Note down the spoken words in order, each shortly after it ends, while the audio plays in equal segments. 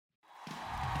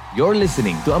You're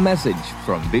listening to a message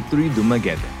from Victory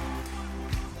Dumaguete.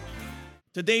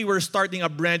 Today, we're starting a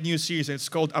brand new series, and it's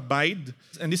called Abide.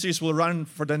 And this series will run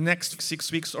for the next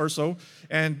 6 weeks or so.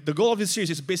 And the goal of this series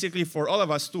is basically for all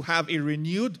of us to have a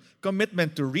renewed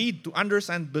commitment to read, to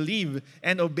understand, believe,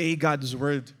 and obey God's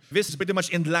Word. This is pretty much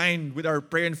in line with our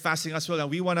prayer and fasting as well. And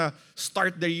we want to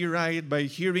start the year right by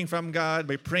hearing from God,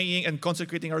 by praying and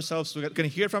consecrating ourselves so that we can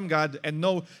hear from God and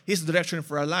know His direction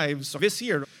for our lives. So this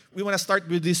year, we want to start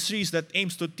with this series that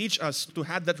aims to teach us to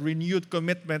have that renewed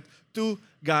commitment to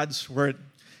God's Word.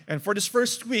 And for this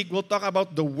first week, we'll talk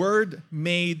about the Word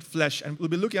made flesh. And we'll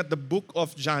be looking at the book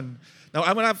of John. Now,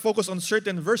 I'm going to focus on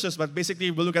certain verses, but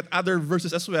basically we'll look at other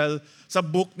verses as well, sa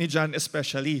book ni John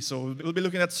especially. So we'll be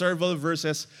looking at several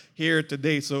verses here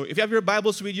today. So if you have your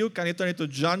Bibles with you, can you turn it to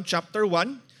John chapter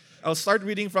 1? I'll start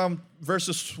reading from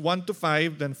verses 1 to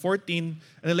 5, then 14,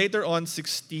 and then later on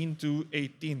 16 to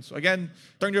 18. So again,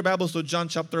 turn your Bibles to John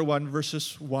chapter 1,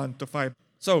 verses 1 to 5.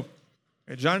 So,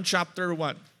 John chapter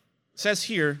 1 says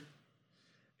here,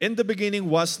 "In the beginning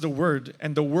was the Word,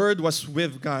 and the Word was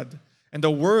with God, and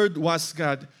the Word was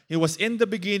God. He was in the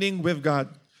beginning with God.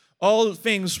 All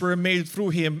things were made through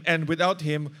Him, and without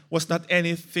Him was not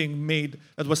anything made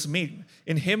that was made.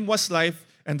 In Him was life,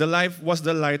 and the life was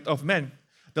the light of men.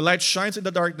 The light shines in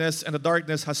the darkness, and the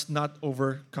darkness has not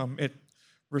overcome it."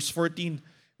 Verse 14,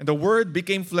 "And the Word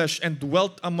became flesh and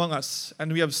dwelt among us,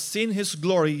 and we have seen His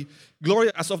glory,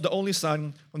 glory as of the only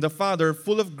Son from the Father,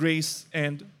 full of grace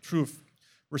and truth."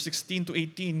 Verse 16 to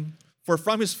 18, "For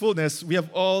from His fullness we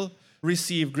have all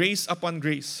received grace upon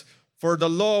grace. For the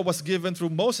law was given through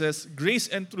Moses, grace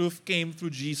and truth came through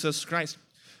Jesus Christ.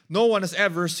 No one has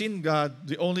ever seen God,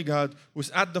 the only God, who is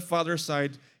at the Father's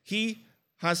side. He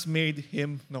has made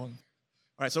Him known."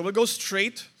 All right, so we'll go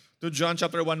straight to John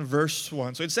chapter 1, verse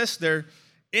 1. So it says there,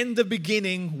 "In the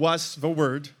beginning was the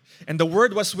Word, and the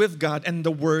Word was with God, and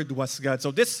the Word was God."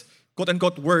 So this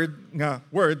quote-unquote word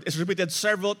is repeated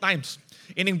several times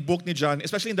in the book ni John,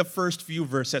 especially in the first few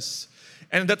verses.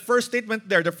 And that first statement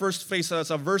there, the first phrase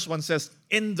of verse 1 says,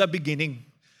 "In the beginning."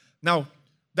 Now,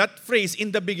 that phrase,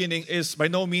 "in the beginning," is by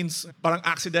no means parang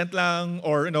accident lang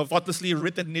or thoughtlessly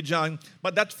written ni John.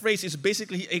 But that phrase is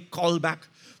basically a callback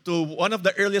to one of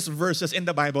the earliest verses in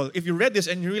the Bible. If you read this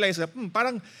and you realize that,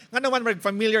 parang nga naman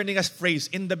familiar ni nga phrase,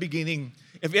 "in the beginning."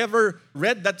 If you ever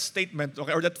read that statement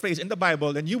or that phrase in the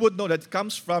Bible, then you would know that it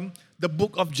comes from the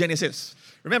book of Genesis.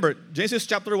 Remember, Genesis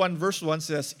chapter 1, verse 1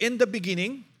 says, "In the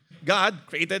beginning, God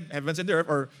created heavens and the earth,"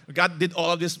 or God did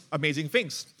all of these amazing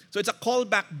things. So it's a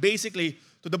callback basically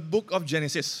to the book of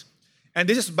Genesis. And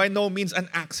this is by no means an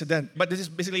accident, but this is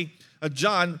basically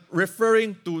John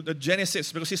referring to the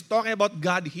Genesis because he's talking about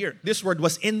God here. This word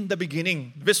was in the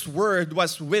beginning. This word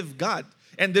was with God.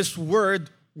 And this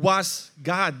word was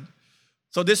God.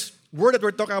 So this word that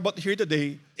we're talking about here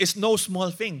today is no small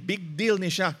thing. Big deal ni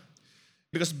siya.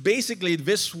 Because basically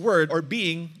this word or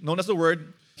being, known as the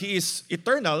Word, He is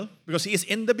eternal because He is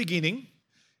in the beginning.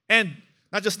 And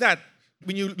not just that,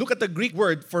 when you look at the Greek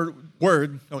word for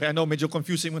word, okay, I know medyo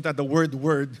confusing mo the word,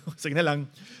 sige na lang.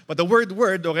 But the word,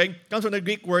 okay, comes from the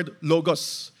Greek word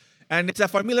logos. And it's a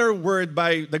familiar word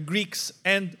by the Greeks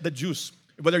and the Jews.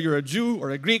 Whether you're a Jew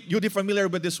or a Greek, you'll be familiar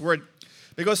with this word.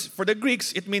 Because for the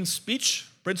Greeks, it means speech,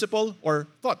 principle, or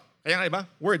thought. Kaya nga iba,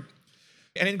 word.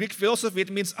 And in Greek philosophy, it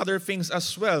means other things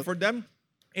as well. For them,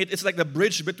 it's like the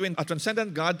bridge between a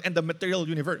transcendent God and the material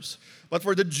universe. But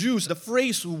for the Jews, the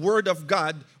phrase word of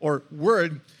God or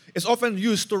word is often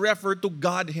used to refer to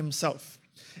God Himself.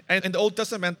 And in the Old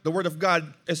Testament, the word of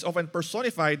God is often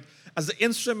personified as the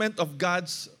instrument of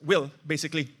God's will,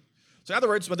 basically. So in other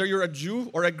words, whether you're a Jew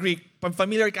or a Greek,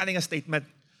 familiar ka ng statement.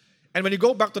 And when you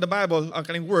go back to the Bible, ang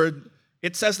kaning word,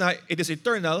 it says that it is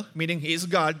eternal, meaning He is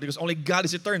God, because only God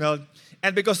is eternal.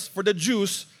 And because for the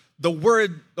Jews, the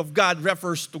word of God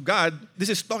refers to God, this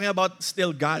is talking about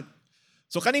still God.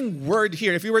 So kaning word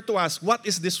here, if you were to ask, what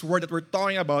is this word that we're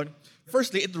talking about?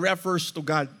 Firstly, it refers to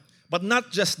God. But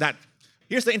not just that.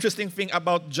 Here's the interesting thing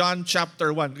about John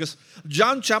chapter 1. Because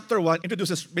John chapter 1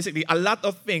 introduces basically a lot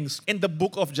of things in the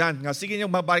book of John. Nga, sige niyong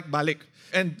mabalik-balik.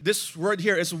 And this word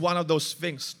here is one of those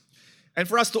things. And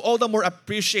for us to all the more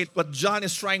appreciate what John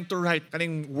is trying to write,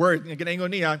 kaning word, nga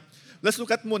ginaingon niya, let's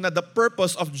look at muna the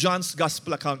purpose of John's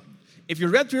gospel account. If you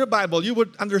read through your Bible, you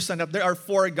would understand that there are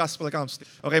 4 gospel accounts.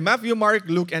 Okay, Matthew, Mark,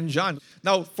 Luke, and John.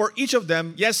 Now, for each of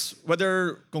them, yes,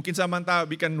 whether kung kinsa man ta,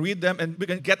 we can read them and we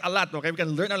can get a lot, okay? We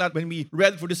can learn a lot when we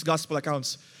read through these gospel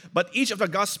accounts. But each of the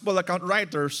gospel account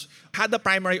writers had a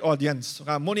primary audience.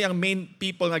 Muna ang main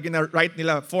people na gina-write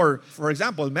nila for. For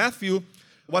example, Matthew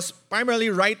was primarily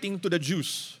writing to the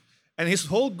Jews. And his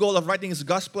whole goal of writing his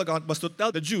gospel account was to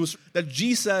tell the Jews that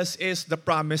Jesus is the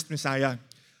promised Messiah.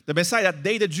 The Messiah that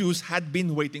they, the Jews, had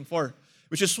been waiting for.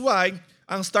 Which is why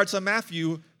ang start sa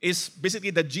Matthew is basically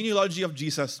the genealogy of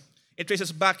Jesus. It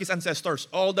traces back his ancestors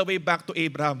all the way back to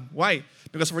Abraham. Why?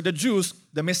 Because for the Jews,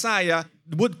 the Messiah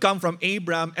would come from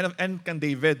Abraham and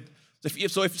David.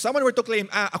 So if someone were to claim,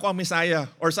 ako ang Messiah,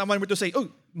 or someone were to say, oh,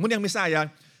 muna ang Messiah,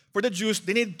 for the Jews,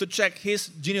 they need to check his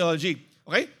genealogy.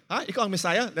 Okay? Ikaw ang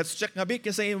Messiah? Let's check nga,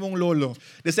 kinsa imong lolo.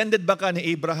 Descended ba ka ni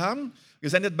Abraham?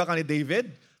 Descended ba ka ni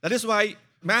David? That is why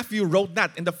Matthew wrote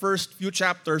that in the first few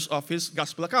chapters of his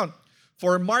gospel account.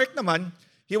 For Mark naman,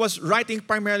 he was writing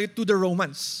primarily to the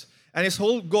Romans. And his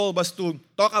whole goal was to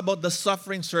talk about the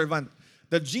suffering servant.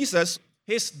 That Jesus,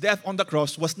 his death on the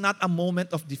cross was not a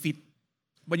moment of defeat.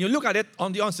 When you look at it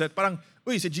on the onset, parang,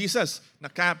 uy, si Jesus,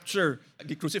 na-capture,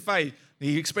 gi-crucify,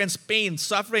 he experienced pain,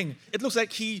 suffering. It looks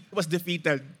like he was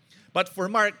defeated. But for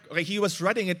Mark, he was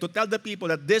writing it to tell the people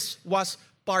that this was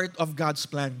part of God's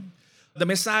plan. The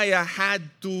Messiah had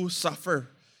to suffer.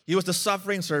 He was the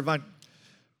suffering servant.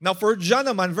 Now for John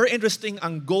naman, very interesting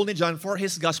ang goal ni John for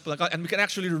his gospel account. And we can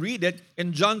actually read it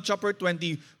in John chapter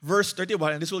 20, verse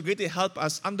 31. And this will greatly help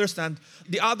us understand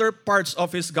the other parts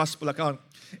of his gospel account.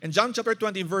 In John chapter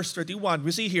 20, verse 31,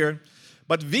 we see here,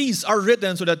 but these are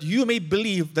written so that you may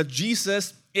believe that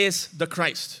Jesus is the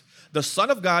Christ, the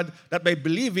Son of God, that by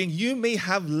believing you may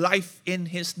have life in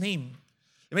his name.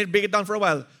 Let me break it down for a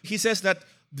while. He says that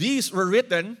these were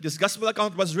written, this gospel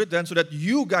account was written so that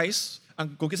you guys,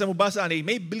 kung kisa mo basa,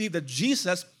 may believe that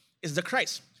Jesus is the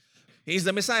Christ. He is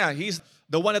the Messiah. He is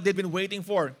the one that they've been waiting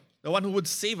for, the one who would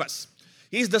save us.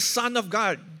 He is the Son of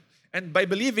God. And by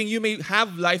believing, you may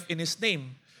have life in his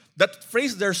name. That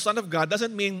phrase there, Son of God,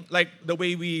 doesn't mean like the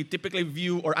way we typically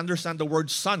view or understand the word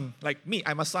son. Like me,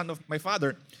 I'm a son of my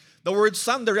father. The word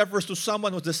son there refers to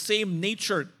someone with the same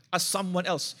nature as someone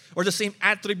else, or the same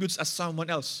attributes as someone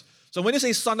else. So when you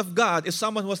say Son of God, it's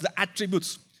someone who has the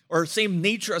attributes or same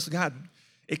nature as God.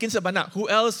 Kinsa ba na? Who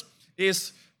else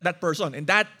is that person? And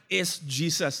that is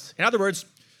Jesus. In other words,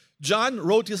 John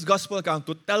wrote his gospel account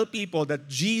to tell people that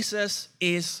Jesus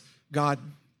is God.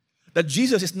 That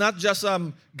Jesus is not just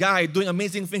some guy doing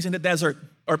amazing things in the desert,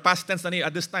 or past tense na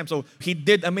at this time. So he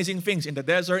did amazing things in the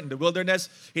desert, in the wilderness.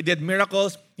 He did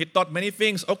miracles. He taught many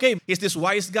things. Okay, he's this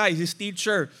wise guy. He's this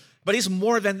teacher. But he's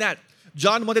more than that.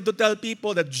 John wanted to tell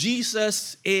people that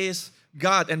Jesus is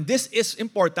God. And this is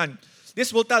important.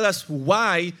 This will tell us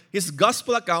why his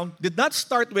gospel account did not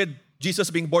start with Jesus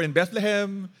being born in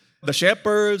Bethlehem, the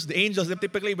shepherds, the angels.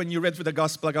 Typically, when you read through the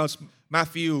gospel accounts,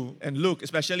 Matthew and Luke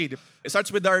especially, it starts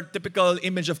with our typical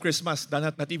image of Christmas, the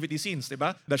nativity scenes,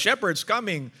 diba? The shepherds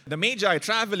coming, the magi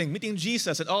traveling, meeting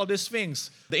Jesus, and all these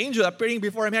things. The angel appearing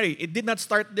before Mary. It did not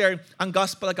start there ang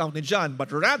gospel account ni John,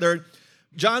 but rather,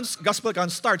 John's gospel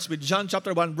account starts with John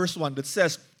chapter 1, verse 1 that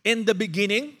says, in the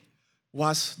beginning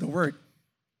was the Word.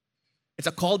 It's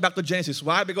a call back to Genesis.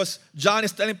 Why? Because John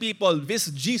is telling people this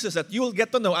Jesus that you will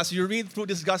get to know as you read through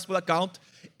this gospel account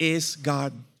is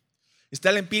God. He's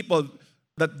telling people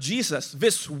that Jesus,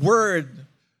 this Word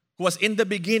who was in the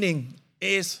beginning,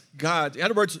 is God. In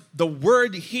other words, the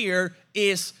Word here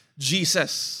is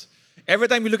Jesus. Every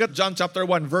time we look at John chapter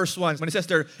 1, verse 1, when it says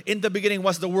there, in the beginning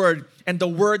was the Word, and the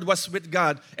Word was with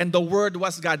God, and the Word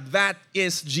was God. That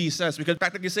is Jesus. We could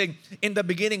practically say, in the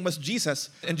beginning was Jesus,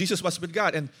 and Jesus was with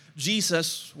God, and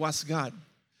Jesus was God.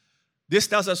 This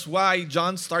tells us why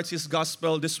John starts his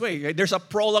gospel this way. Right? There's a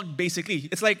prologue, basically.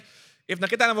 It's like, if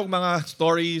nakita na mo mga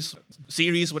stories,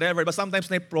 series, whatever, but sometimes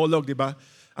na prologue, di ba?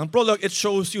 Ang prologue, it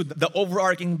shows you the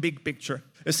overarching big picture.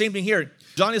 The same thing here.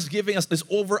 John is giving us this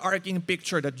overarching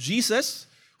picture that Jesus,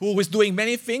 who is doing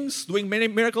many things, doing many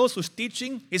miracles, who's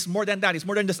teaching, is more than that. He's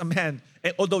more than just a man.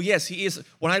 And although, yes, he is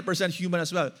 100% human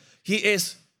as well. He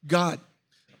is God.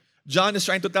 John is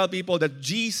trying to tell people that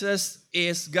Jesus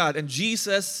is God and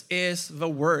Jesus is the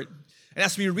Word. And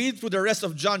as we read through the rest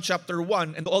of John chapter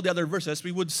 1 and all the other verses,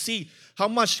 we would see how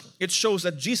much it shows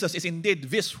that Jesus is indeed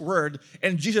this Word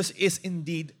and Jesus is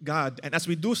indeed God. And as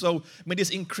we do so, may this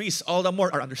increase all the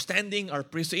more our understanding, our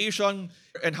appreciation,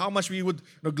 and how much we would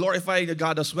glorify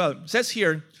God as well. It says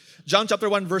here, John chapter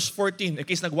 1 verse 14, in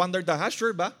case nag-wonder ta,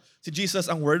 sure ba? Si Jesus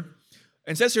ang Word.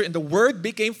 And it says here, and the Word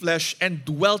became flesh and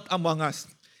dwelt among us.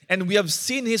 And we have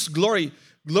seen His glory,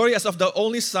 glory as of the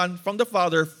only Son from the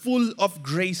Father, full of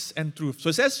grace and truth. So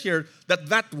it says here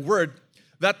that word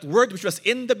which was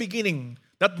in the beginning,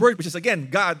 that word which is again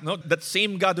God, no? That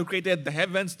same God who created the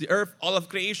heavens, the earth, all of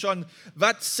creation,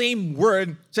 that same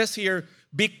word, says here,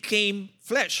 became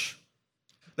flesh.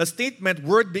 The statement,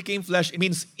 word became flesh, it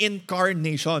means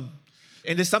incarnation.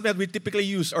 And it's something that we typically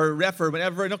use or refer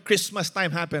whenever Christmas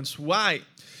time happens. Why?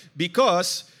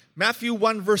 Because Matthew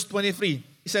 1 verse 23,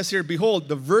 it says here, "Behold,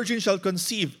 the virgin shall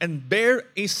conceive and bear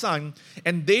a son,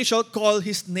 and they shall call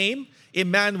his name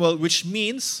Emmanuel," which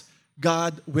means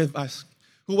God with us.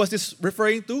 Who was this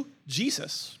referring to?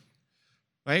 Jesus.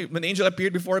 Right? When the angel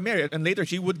appeared before Mary, and later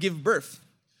she would give birth.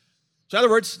 So in other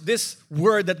words, this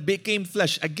word that became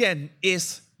flesh, again,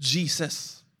 is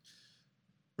Jesus.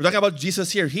 We're talking about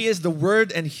Jesus here. He is the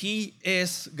Word and He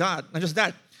is God. Not just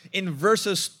that. In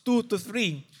verses 2 to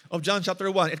 3 of John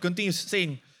chapter 1, it continues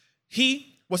saying,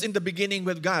 "He was in the beginning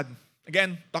with God."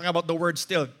 Again, talking about the Word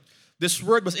still. This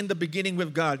Word was in the beginning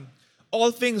with God.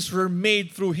 "All things were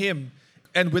made through Him,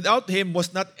 and without Him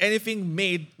was not anything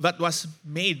made that was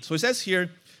made." So it says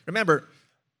here, remember,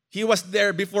 He was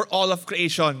there before all of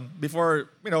creation, before,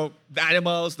 the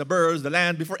animals, the birds, the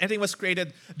land, before anything was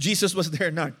created, Jesus was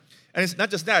there now. And it's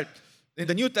not just that. In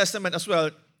the New Testament as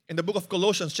well, in the book of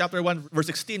Colossians, chapter 1, verse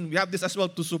 16, we have this as well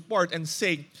to support and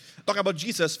say, talk about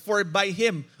Jesus, "For by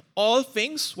Him all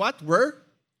things, what? Were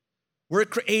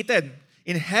created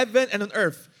in heaven and on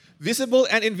earth, visible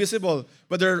and invisible,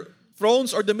 whether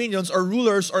thrones or dominions or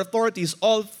rulers or authorities,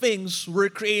 all things were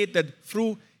created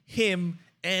through Him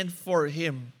and for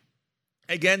Him."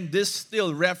 Again, this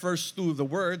still refers to the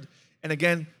Word, and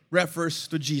again, refers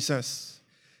to Jesus.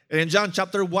 And in John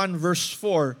chapter 1, verse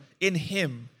 4, "In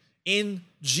Him," in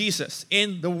Jesus,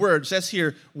 in the Word, says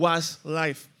here, "was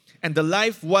life. And the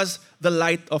life was the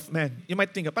light of men." You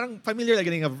might think, parang familiar like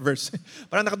getting a verse.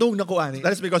 Parang nakadung nakuha.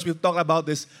 That is because we talked about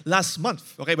this last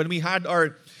month, okay, when we had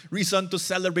our reason to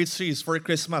celebrate series for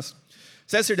Christmas.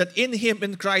 It says here that in Him,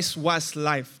 in Christ, was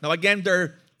life. Now again, there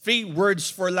are 3 words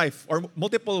for life, or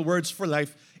multiple words for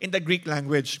life in the Greek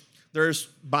language. There's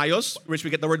bios, which we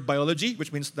get the word biology,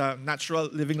 which means the natural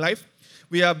living life.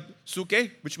 We have psyche,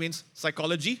 which means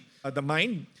psychology, the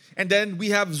mind. And then we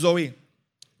have zoe,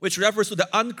 which refers to the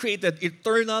uncreated,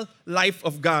 eternal life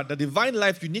of God, the divine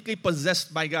life uniquely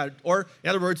possessed by God, or in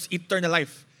other words, eternal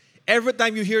life. Every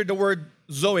time you hear the word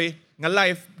zoe, nga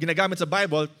life, ginagamit sa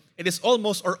Bible, it is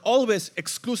almost or always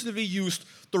exclusively used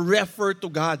to refer to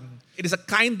God. It is a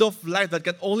kind of life that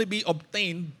can only be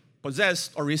obtained,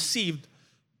 possessed, or received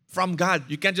from God.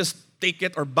 You can't just take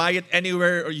it or buy it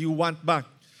anywhere or you want back.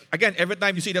 Again, every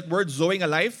time you see that word, zoe nga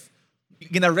life,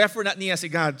 gina-refer na niya si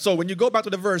God. So when you go back to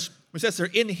the verse, it says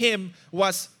there, "In Him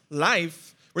was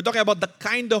life," we're talking about the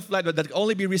kind of life that can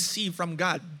only be received from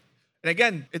God. And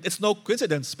again, it's no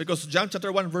coincidence because John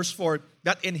chapter 1, verse 4,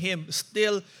 that "in Him"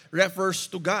 still refers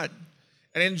to God.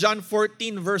 And in John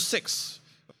 14, verse 6,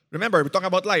 remember, we're talking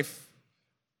about life.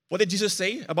 What did Jesus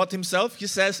say about Himself? He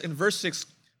says in verse 6,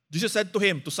 Jesus said to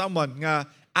him, to someone, nga,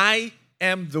 "I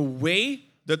am the way,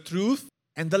 the truth,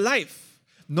 and the life.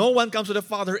 No one comes to the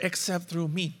Father except through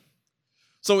me."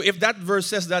 So if that verse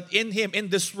says that in Him, in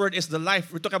this Word is the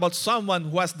life, we're talking about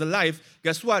someone who has the life,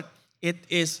 guess what? It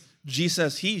is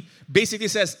Jesus. He basically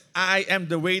says, "I am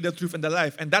the way, the truth, and the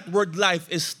life." And that word life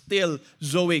is still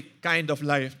zoe kind of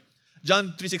life.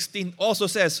 John 3:16 also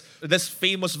says, this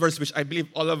famous verse, which I believe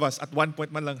all of us at one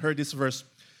point man lang heard this verse,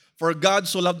 "For God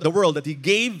so loved the world that He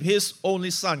gave His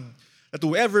only Son, that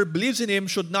whoever believes in Him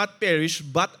should not perish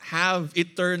but have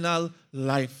eternal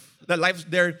life." That life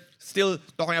there still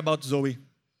talking about zoe.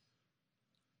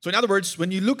 So in other words,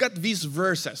 when you look at these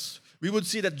verses, we would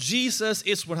see that Jesus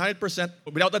is 100%,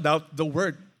 without a doubt, the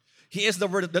Word. He is the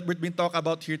Word that we've been talking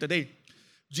about here today.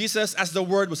 Jesus, as the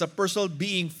Word, was a personal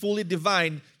being, fully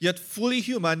divine, yet fully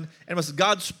human, and was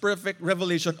God's perfect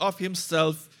revelation of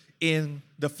Himself in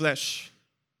the flesh.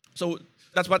 So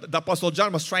that's what the Apostle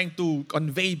John was trying to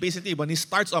convey basically when he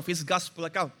starts off his gospel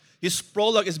account. His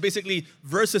prologue is basically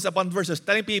verses upon verses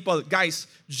telling people, guys,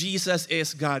 Jesus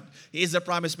is God. He is the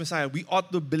promised Messiah. We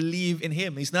ought to believe in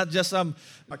Him. He's not just some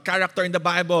character in the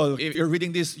Bible. If you're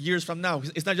reading this years from now,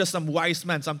 it's not just some wise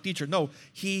man, some teacher. No,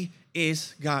 He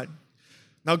is God.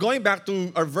 Now going back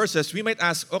to our verses, we might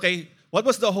ask, okay, what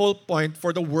was the whole point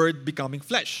for the Word becoming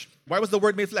flesh? Why was the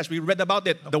Word made flesh? We read about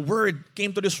it. The Word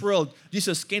came to this world.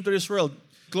 Jesus came to this world,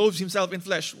 clothes Himself in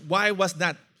flesh. Why was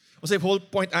that? Kasi whole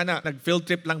point, nag-field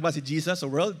trip lang ba si Jesus sa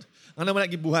world? Ano naman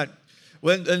nagibuhat?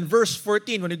 Well, in verse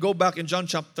 14, when you go back in John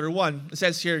chapter 1, it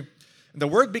says here, "The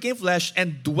Word became flesh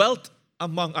and dwelt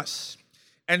among us.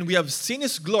 And we have seen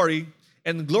His glory,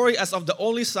 and glory as of the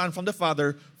only Son from the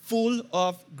Father, full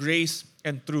of grace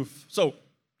and truth." So,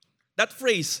 that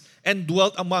phrase, "and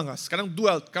dwelt among us," kanang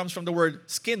dwelt comes from the word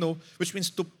skino, which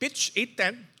means to pitch a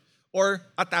tent or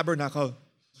a tabernacle.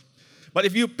 But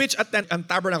if you pitch a tent and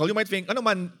tabernacle, you might think, ano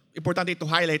man importante to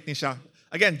highlight ni siya?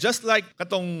 Again, just like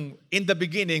katong in the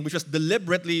beginning, which was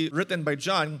deliberately written by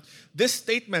John, this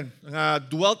statement,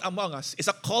 dwelt among us, is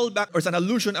a callback or it's an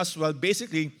allusion as well,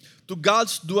 basically, to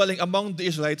God's dwelling among the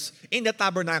Israelites in the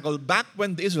tabernacle back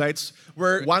when the Israelites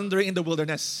were wandering in the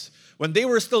wilderness. When they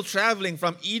were still traveling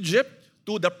from Egypt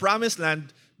to the promised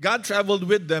land, God traveled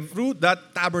with them through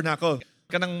that tabernacle.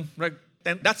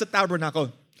 That's the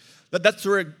tabernacle. That's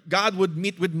where God would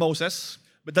meet with Moses.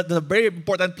 But that's a very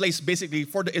important place, basically,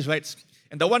 for the Israelites.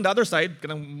 And the other side,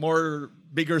 more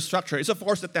bigger structure, is of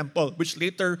course the temple, which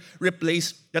later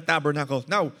replaced the tabernacle.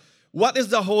 Now, what is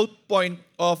the whole point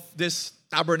of this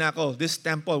tabernacle, this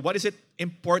temple? What is it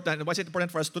important? And why is it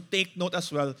important for us to take note as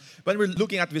well when we're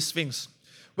looking at these things?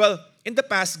 Well, in the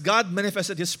past, God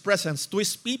manifested His presence to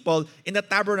His people in the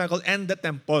tabernacle and the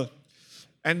temple.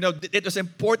 And it was an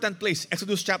important place.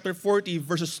 Exodus chapter 40,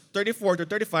 verses 34 to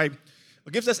 35,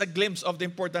 gives us a glimpse of the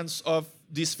importance of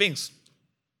these things.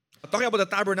 Talking about the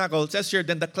tabernacle, it says here,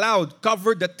 then the cloud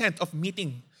covered the tent of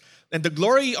meeting. And the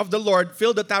glory of the Lord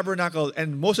filled the tabernacle,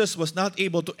 and Moses was not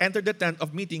able to enter the tent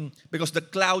of meeting because the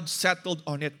cloud settled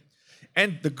on it.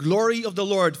 And the glory of the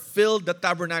Lord filled the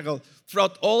tabernacle.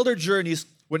 Throughout all their journeys,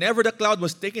 whenever the cloud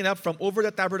was taken up from over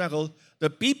the tabernacle, the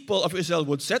people of Israel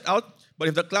would set out. But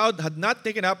if the cloud had not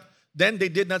taken up, then they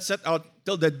did not set out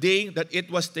till the day that it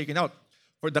was taken out.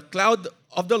 For the cloud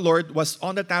of the Lord was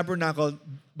on the tabernacle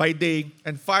by day,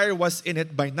 and fire was in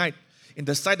it by night, in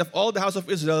the sight of all the house of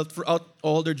Israel throughout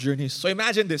all their journeys. So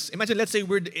imagine this. Imagine, let's say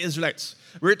we're the Israelites.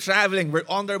 We're traveling. We're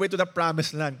on our way to the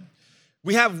promised land.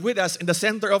 We have with us in the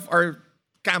center of our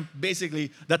camp,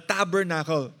 basically, the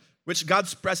tabernacle, which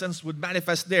God's presence would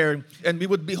manifest there, and we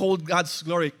would behold God's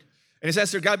glory. And it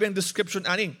says here, grabe ang description,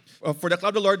 aning, for the cloud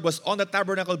of the Lord was on the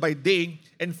tabernacle by day,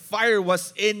 and fire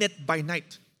was in it by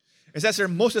night. It says here,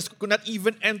 Moses could not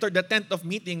even enter the tent of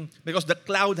meeting because the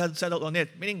cloud had settled on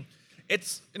it. Meaning,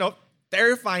 it's,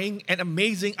 terrifying and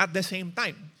amazing at the same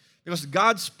time because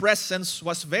God's presence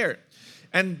was there.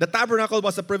 And the tabernacle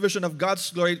was a provision of God's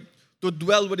glory to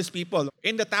dwell with His people.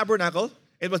 In the tabernacle,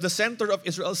 it was the center of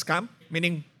Israel's camp,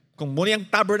 meaning, kung muna yung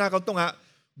tabernacle to nga,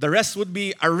 the rest would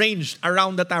be arranged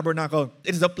around the tabernacle.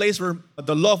 It is the place where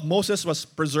the law of Moses was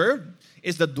preserved.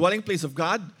 It's the dwelling place of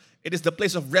God. It is the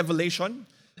place of revelation.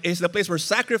 It's the place where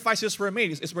sacrifices were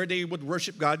made. It's where they would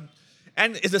worship God.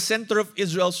 And it's the center of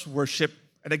Israel's worship.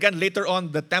 And again, later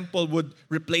on, the temple would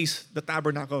replace the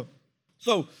tabernacle.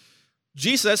 So,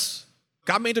 Jesus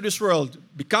coming into this world,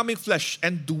 becoming flesh,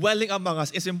 and dwelling among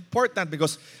us is important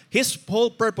because His whole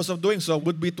purpose of doing so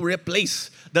would be to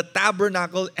replace the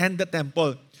tabernacle and the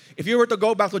temple. If you were to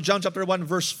go back to John chapter 1,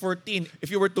 verse 14, if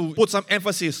you were to put some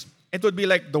emphasis, it would be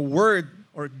like the Word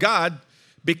or God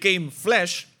became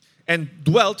flesh and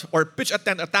dwelt or pitched a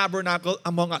tent, a tabernacle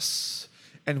among us.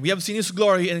 And we have seen His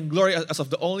glory and glory as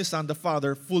of the only Son, the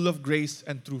Father, full of grace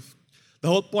and truth. The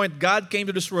whole point, God came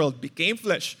to this world, became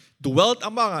flesh, dwelt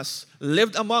among us,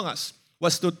 lived among us,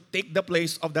 was to take the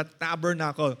place of that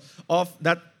tabernacle, of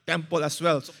that temple as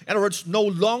well. So, in other words, no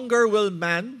longer will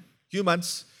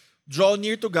humans, draw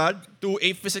near to God to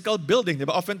a physical building. Diba?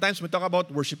 Oftentimes, we talk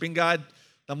about worshiping God.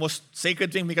 The most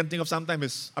sacred thing we can think of sometimes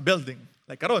is a building,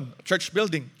 like karon, a church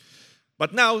building.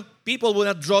 But now, people will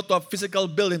not draw to a physical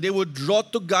building. They would draw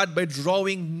to God by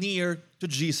drawing near to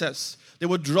Jesus. They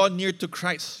would draw near to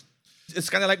Christ. It's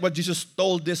kind of like what Jesus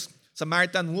told this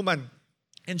Samaritan woman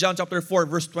in John chapter 4,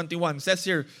 verse 21. It says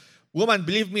here, "Woman,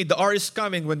 believe me, the hour is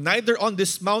coming when neither on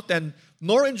this mountain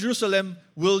nor in Jerusalem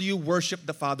will you worship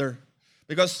the Father."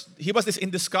 Because he was in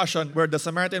discussion where the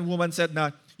Samaritan woman said,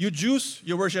 you Jews,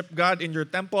 you worship God in your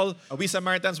temple. We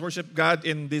Samaritans worship God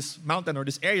in this mountain or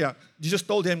this area. Jesus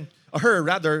told her,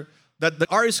 that the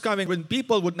hour is coming when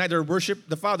people would neither worship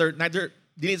the Father, neither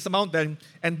dili sa mountain,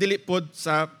 and dili pod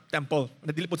sa temple,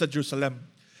 and dili pod sa Jerusalem.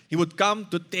 He would come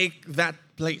to take that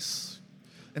place.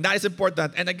 And that is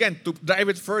important. And again, to drive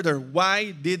it further,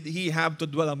 why did He have to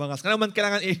dwell among us? Kaya naman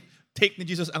kailangan take ni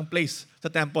Jesus ang place sa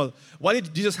temple. Why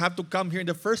did Jesus have to come here in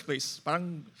the first place?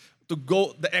 Parang to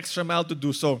go the extra mile to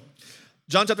do so.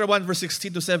 John chapter 1, verse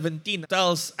 16 to 17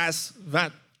 tells us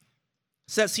that.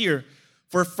 It says here,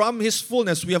 "For from His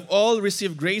fullness we have all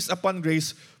received grace upon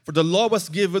grace, for the law was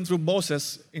given through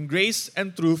Moses, and grace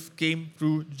and truth came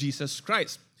through Jesus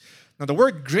Christ." Now the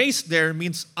word grace there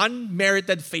means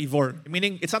unmerited favor,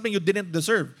 meaning it's something you didn't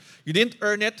deserve. You didn't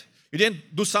earn it. You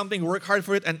didn't do something, work hard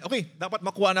for it, and okay, dapat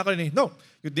makuha na ko ni. No,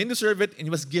 you didn't deserve it, and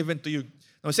it was given to you.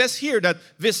 Now it says here that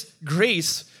this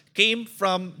grace came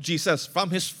from Jesus,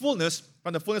 from His fullness,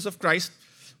 from the fullness of Christ.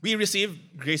 We receive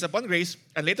grace upon grace,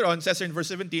 and later on, it says here in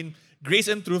verse 17, Grace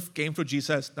and truth came through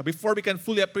Jesus. Now, before we can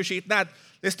fully appreciate that,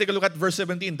 let's take a look at verse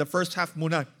 17, the first half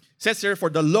muna. It says here, for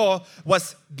the law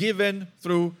was given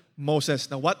through Moses.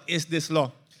 Now, what is this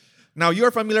law? Now,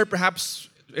 you're familiar perhaps,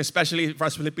 especially for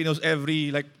us Filipinos,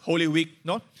 every Holy Week,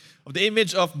 no? Of the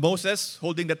image of Moses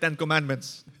holding the Ten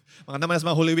Commandments. Mga naman sa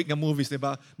mga Holy Week na movies, di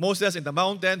ba? Moses in the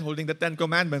mountain holding the Ten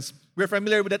Commandments. We're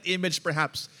familiar with that image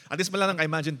perhaps. At least malang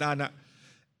ka-imagine tana.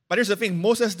 But here's the thing,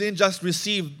 Moses didn't just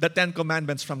receive the Ten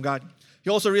Commandments from God. He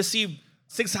also received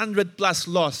 600 plus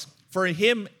laws for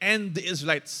him and the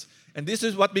Israelites. And this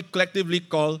is what we collectively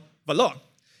call the law.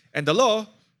 And the law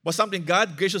was something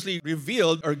God graciously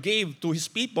revealed or gave to His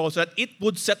people so that it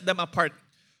would set them apart.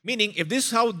 Meaning, if this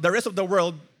is how the rest of the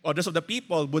world or the rest of the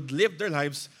people would live their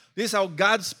lives, this is how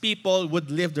God's people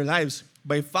would live their lives,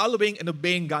 by following and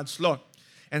obeying God's law.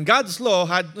 And God's law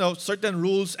had certain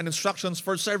rules and instructions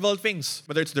for several things.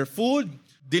 Whether it's their food,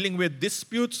 dealing with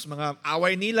disputes, mga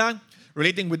away nila,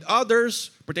 relating with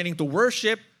others, pertaining to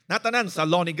worship, natanan sa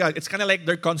law ni God. It's kind of like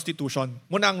their constitution.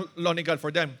 Muna ang law ni God for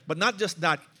them. But not just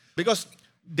that. Because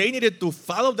they needed to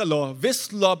follow the law,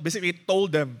 this law basically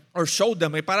told them or showed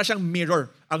them, para siyang mirror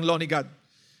ang law ni God.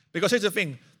 Because here's the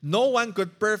thing, no one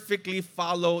could perfectly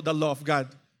follow the law of God.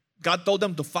 God told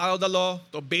them to follow the law,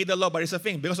 to obey the law, but here's the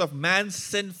thing, because of man's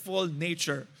sinful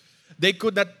nature, they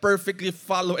could not perfectly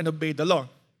follow and obey the law.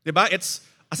 Diba? It's,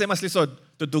 asa mas lisod,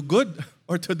 to do good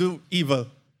or to do evil.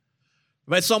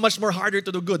 But it's so much more harder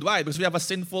to do good. Why? Because we have a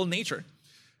sinful nature.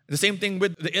 The same thing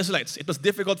with the Israelites. It was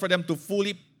difficult for them to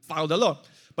fully follow the law.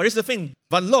 But here's the thing,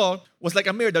 the law was like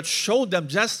a mirror that showed them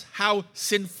just how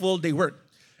sinful they were.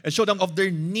 And showed them of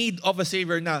their need of a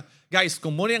Savior na, guys,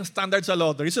 kung muna yung standards sa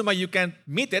law, the reason why you can't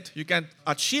meet it, you can't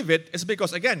achieve it, is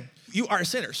because, again, you are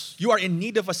sinners. You are in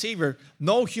need of a Savior.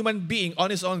 No human being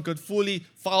on his own could fully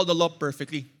follow the law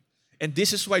perfectly. And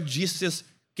this is why Jesus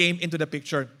came into the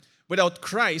picture. Without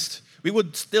Christ, we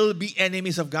would still be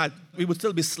enemies of God. We would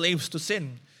still be slaves to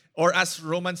sin. Or as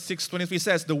Romans 6:23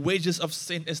 says, the wages of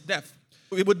sin is death.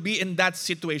 We would be in that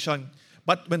situation.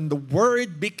 But when the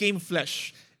Word became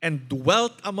flesh and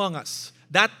dwelt among us,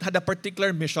 that had a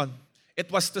particular mission.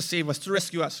 It was to save us, to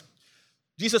rescue us.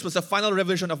 Jesus was the final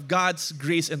revelation of God's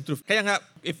grace and truth. Kaya nga,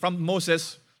 if from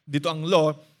Moses, dito ang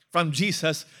law, from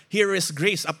Jesus, here is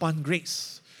grace upon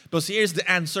grace. Because here's the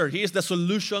answer. Here's the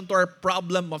solution to our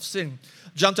problem of sin.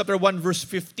 John chapter 1 verse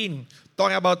 15,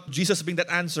 talking about Jesus being that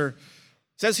answer.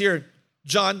 It says here,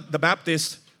 John the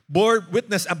Baptist bore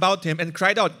witness about him and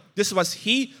cried out, this was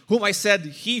he whom I said,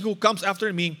 he who comes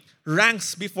after me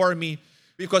ranks before me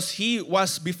because he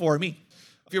was before me.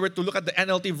 If you were to look at the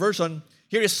NLT version,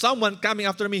 here is someone coming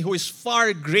after me who is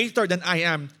far greater than I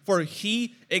am, for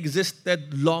he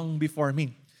existed long before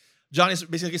me. John is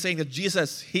basically saying that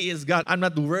Jesus, He is God. I'm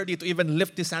not worthy to even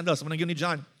lift His sandals. Manang yun ni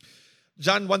John.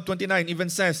 John 1:29 even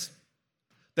says,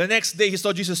 the next day he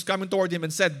saw Jesus coming toward him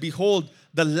and said, behold,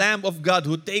 the Lamb of God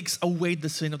who takes away the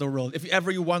sin of the world. If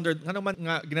ever you wondered, ano man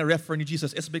nga gina-refer ni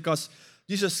Jesus, it's because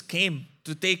Jesus came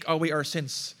to take away our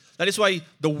sins. That is why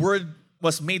the Word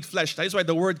was made flesh. That is why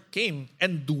the Word came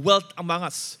and dwelt among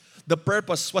us. The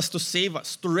purpose was to save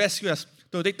us, to rescue us,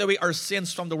 to take away our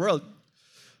sins from the world.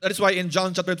 That is why in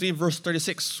John chapter 3, verse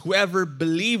 36, whoever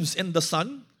believes in the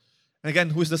Son, and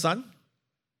again, who is the Son?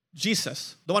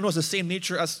 Jesus, the one who has the same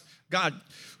nature as God.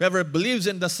 Whoever believes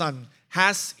in the Son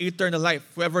has eternal life.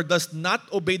 Whoever does not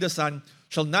obey the Son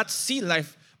shall not see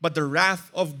life, but the wrath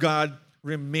of God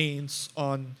remains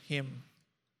on him.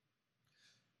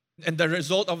 And the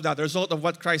result of that, the result of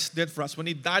what Christ did for us, when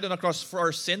He died on the cross for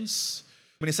our sins,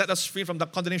 when He set us free from the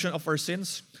condemnation of our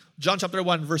sins, John chapter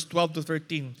 1, verse 12 to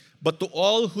 13. But to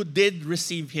all who did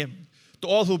receive Him, to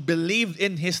all who believed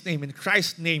in His name, in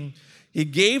Christ's name, He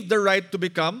gave the right to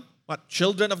become what?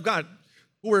 Children of God,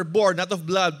 who were born not of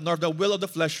blood, nor the will of the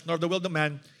flesh, nor the will of the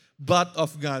man, but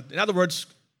of God. In other words,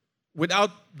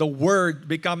 without the Word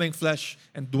becoming flesh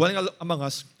and dwelling among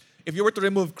us, if you were to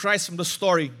remove Christ from the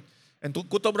story, and to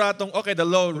kutobratong, okay, the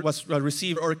law was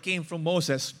received or came from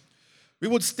Moses, we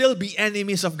would still be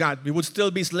enemies of God. We would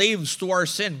still be slaves to our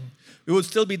sin. We would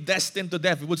still be destined to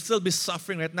death. We would still be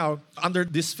suffering right now under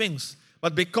these things.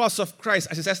 But because of Christ,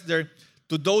 as it says there,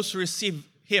 to those who receive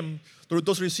Him, to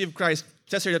those who receive Christ,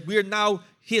 it says here that we are now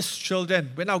His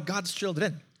children. We're now God's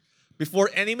children. Before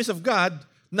enemies of God,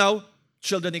 now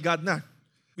children of God na.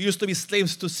 We used to be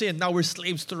slaves to sin. Now we're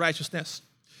slaves to righteousness.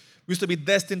 We used to be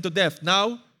destined to death.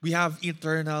 Now we have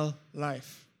eternal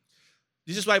life.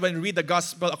 This is why when we read the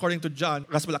gospel according to John,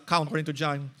 gospel account according to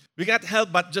John, we cannot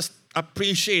help but just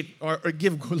appreciate or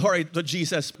give glory to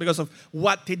Jesus because of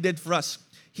what He did for us.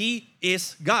 He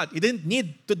is God. He didn't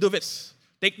need to do this.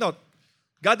 Take note.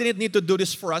 God didn't need to do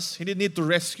this for us. He didn't need to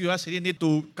rescue us. He didn't need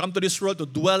to come to this world to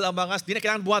dwell among us. Di na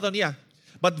kailangan buhaton niya.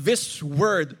 But this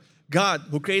Word, God,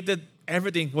 who created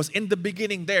everything, was in the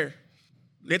beginning there.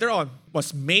 Later on,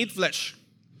 was made flesh,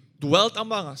 dwelt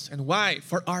among us. And why?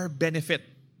 For our benefit.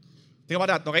 Think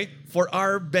about that, okay? For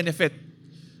our benefit.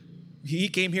 He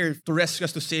came here to rescue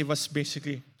us, to save us,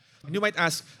 basically. And you might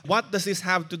ask, what does this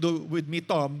have to do with me,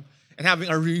 Tom, and having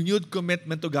a renewed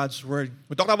commitment to God's Word?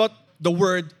 We talked about the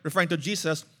Word referring to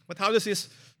Jesus, but how does this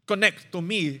connect to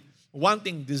me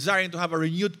wanting, desiring to have a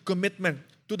renewed commitment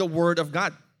to the Word of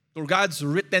God, to God's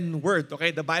written Word,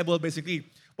 okay? The Bible, basically.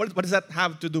 What does that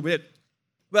have to do with it?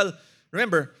 Well,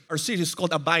 remember, our series is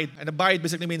called Abide, and abide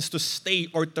basically means to stay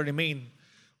or to remain.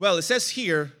 Well, it says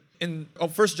here in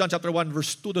 1 John chapter 1,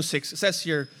 verse 2 to 6, it says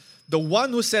here, the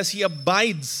one who says he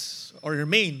abides or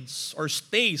remains or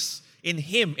stays in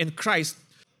Him, in Christ,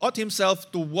 ought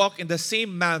himself to walk in the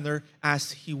same manner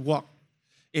as He walked.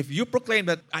 If you proclaim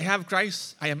that I have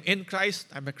Christ, I am in Christ,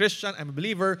 I'm a Christian, I'm a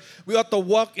believer, we ought to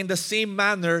walk in the same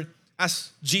manner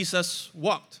as Jesus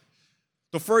walked.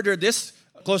 To further this,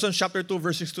 Colossians chapter 2,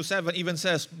 verse 6 to 7 even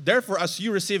says, therefore, as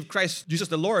you receive Christ Jesus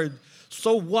the Lord,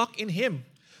 so walk in Him,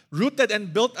 rooted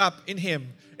and built up in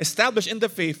Him, established in the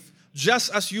faith,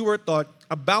 just as you were taught,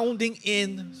 abounding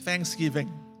in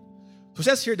thanksgiving. So it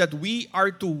says here that we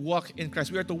are to walk in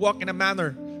Christ. We are to walk in a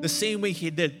manner the same way He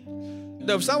did.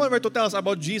 Now, if someone were to tell us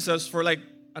about Jesus for like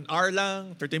an hour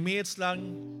lang, 30 minutes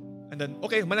lang, and then,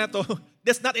 okay, manato,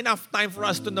 that's not enough time for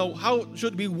us to know how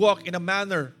should we walk in a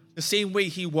manner the same way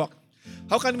He walked.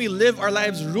 How can we live our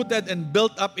lives rooted and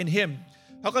built up in Him?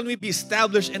 How can we be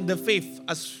established in the faith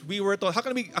as we were taught? How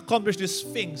can we accomplish these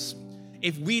things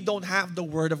if we don't have the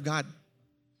Word of God?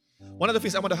 One of the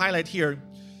things I want to highlight here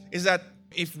is that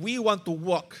if we want to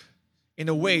walk in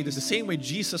a way that's the same way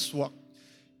Jesus walked,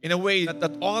 in a way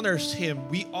that honors Him,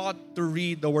 we ought to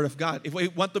read the Word of God. If we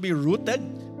want to be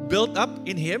rooted, built up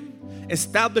in Him,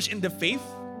 established in the faith,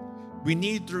 we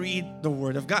need to read the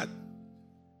Word of God.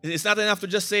 It's not enough to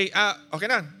just say, okay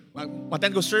na,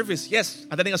 attend go service. Yes,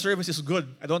 attending a service is good.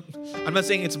 I'm not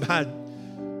saying it's bad.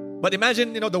 But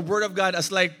imagine, the Word of God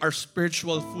as like our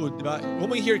spiritual food. Diba? When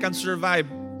we here can survive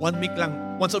 1 week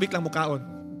lang, once a week lang mukaon.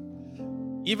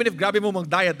 Even if grabe mo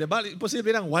mag-diet, diba?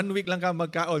 Posible lang 1 week lang ka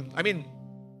magkaon. I mean,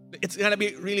 it's gonna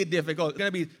be really difficult. It's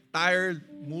gonna be tired,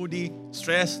 moody,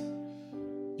 stressed.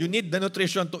 You need the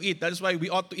nutrition to eat. That is why we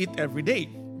ought to eat every day.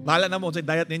 Bahala na mo sa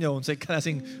diet ninyo, sa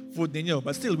klaseng food ninyo.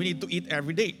 But still, we need to eat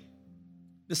every day.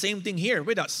 The same thing here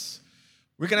with us.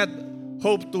 We cannot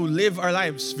hope to live our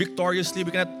lives victoriously.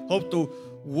 We cannot hope to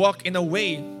walk in a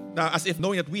way as if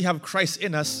knowing that we have Christ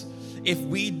in us if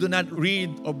we do not read,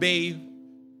 obey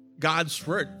God's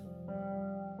Word.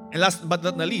 And last but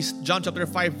not least, John chapter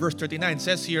 5, verse 39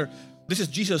 says here, this is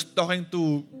Jesus talking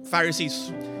to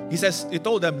Pharisees. He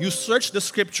told them, you search the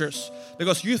Scriptures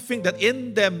because you think that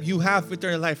in them you have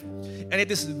eternal life. And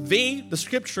it is the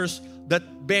Scriptures,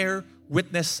 that bear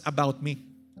witness about me.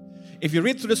 If you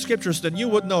read through the Scriptures, then you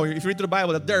would know, if you read through the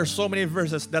Bible, that there are so many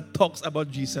verses that talks about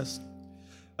Jesus.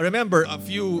 I remember a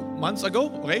few months ago,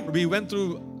 we went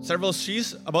through several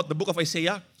series about the book of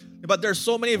Isaiah. But there are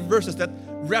so many verses that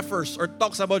refers or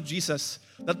talks about Jesus,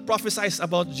 that prophesies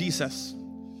about Jesus.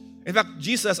 In fact,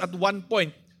 Jesus at one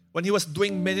point, when He was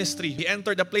doing ministry, He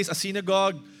entered a place, a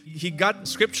synagogue. He got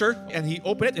Scripture and He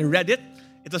opened it and read it.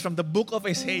 It was from the book of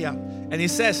Isaiah. And He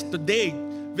says, today,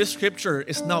 this Scripture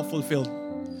is now fulfilled.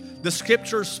 The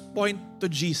Scriptures point to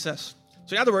Jesus.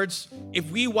 So in other words, if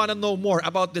we want to know more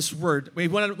about this Word, we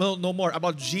want to know more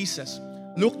about Jesus,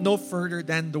 look no further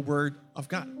than the Word of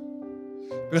God.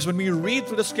 Because when we read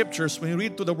through the Scriptures, when we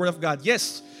read through the Word of God,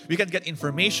 yes, we can get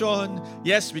information.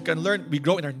 Yes, we can learn. We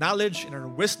grow in our knowledge, in our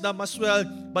wisdom as well.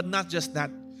 But not just that.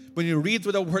 When you read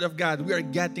through the Word of God, we are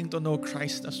getting to know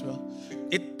Christ as well.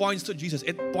 It points to Jesus.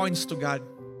 It points to God.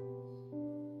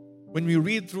 When we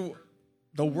read through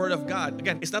the Word of God,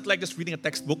 again, it's not like just reading a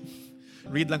textbook.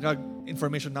 Read lang ka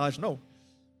information, knowledge. No.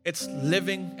 It's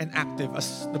living and active.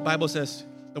 As the Bible says,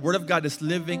 the Word of God is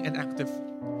living and active.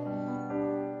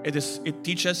 It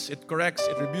teaches, it corrects,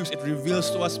 it rebukes, it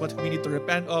reveals to us what we need to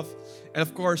repent of. And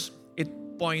of course,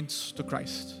 it points to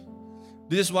Christ.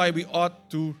 This is why we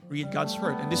ought to read God's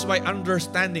Word. And this is why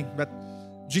understanding that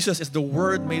Jesus is the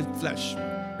Word made flesh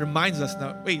reminds us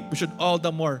that, we should all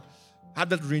the more have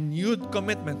that renewed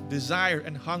commitment, desire,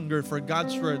 and hunger for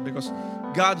God's Word, because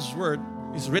God's Word,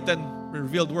 His written,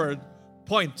 revealed Word,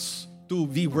 points to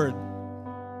the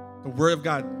Word of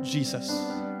God, Jesus.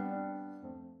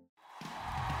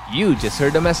 You just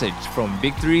heard a message from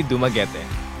Victory Dumaguete.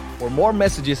 For more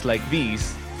messages like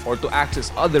these, or to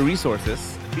access other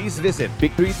resources, Please visit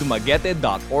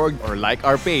victorydumaguete.org or like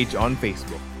our page on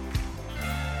Facebook.